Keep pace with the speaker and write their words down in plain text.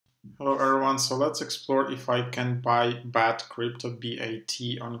Hello everyone, so let's explore if I can buy BAT crypto, BAT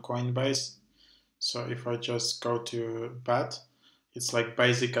on Coinbase. So if I just go to BAT, it's like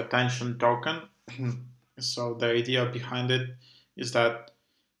basic attention token. So the idea behind it is that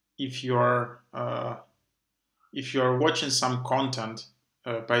if you're watching some content,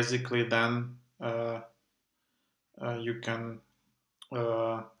 basically then you can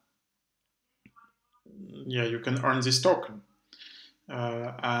uh, you can earn this token.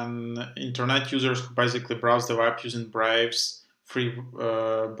 And internet users who basically browse the web using Brave's free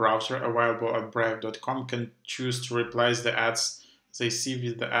browser available at brave.com can choose to replace the ads they see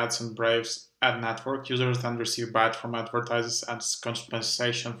with the ads on Brave's ad network. Users then receive BAT from advertisers as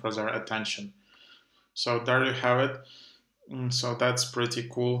compensation for their attention. So there you have it. So that's pretty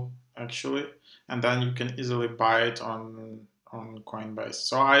cool actually. And then you can easily buy it on Coinbase.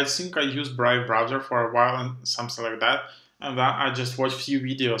 So I think I used Brave browser for a while and something like that. And then I just watched few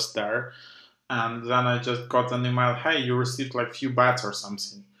videos there, and then I just got an email, hey, you received like few bats or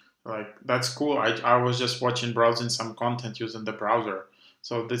something. Like that's cool. I was just browsing some content using the browser.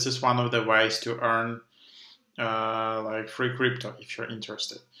 So this is one of the ways to earn like free crypto if you're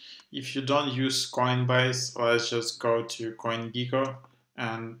interested. If you don't use Coinbase, let's just go to CoinGecko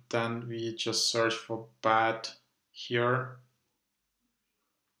and then we just search for BAT here.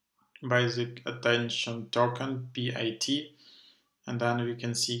 Basic attention token, BAT, and then we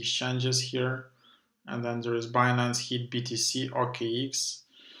can see exchanges here, and then there is Binance, HIT, BTC, OKX,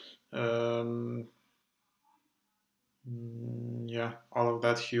 yeah, all of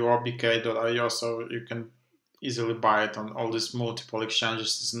that, HUOBK.io, so you can easily buy it on all these multiple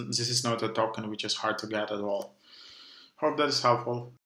exchanges. This is not a token which is hard to get at all. Hope that is helpful.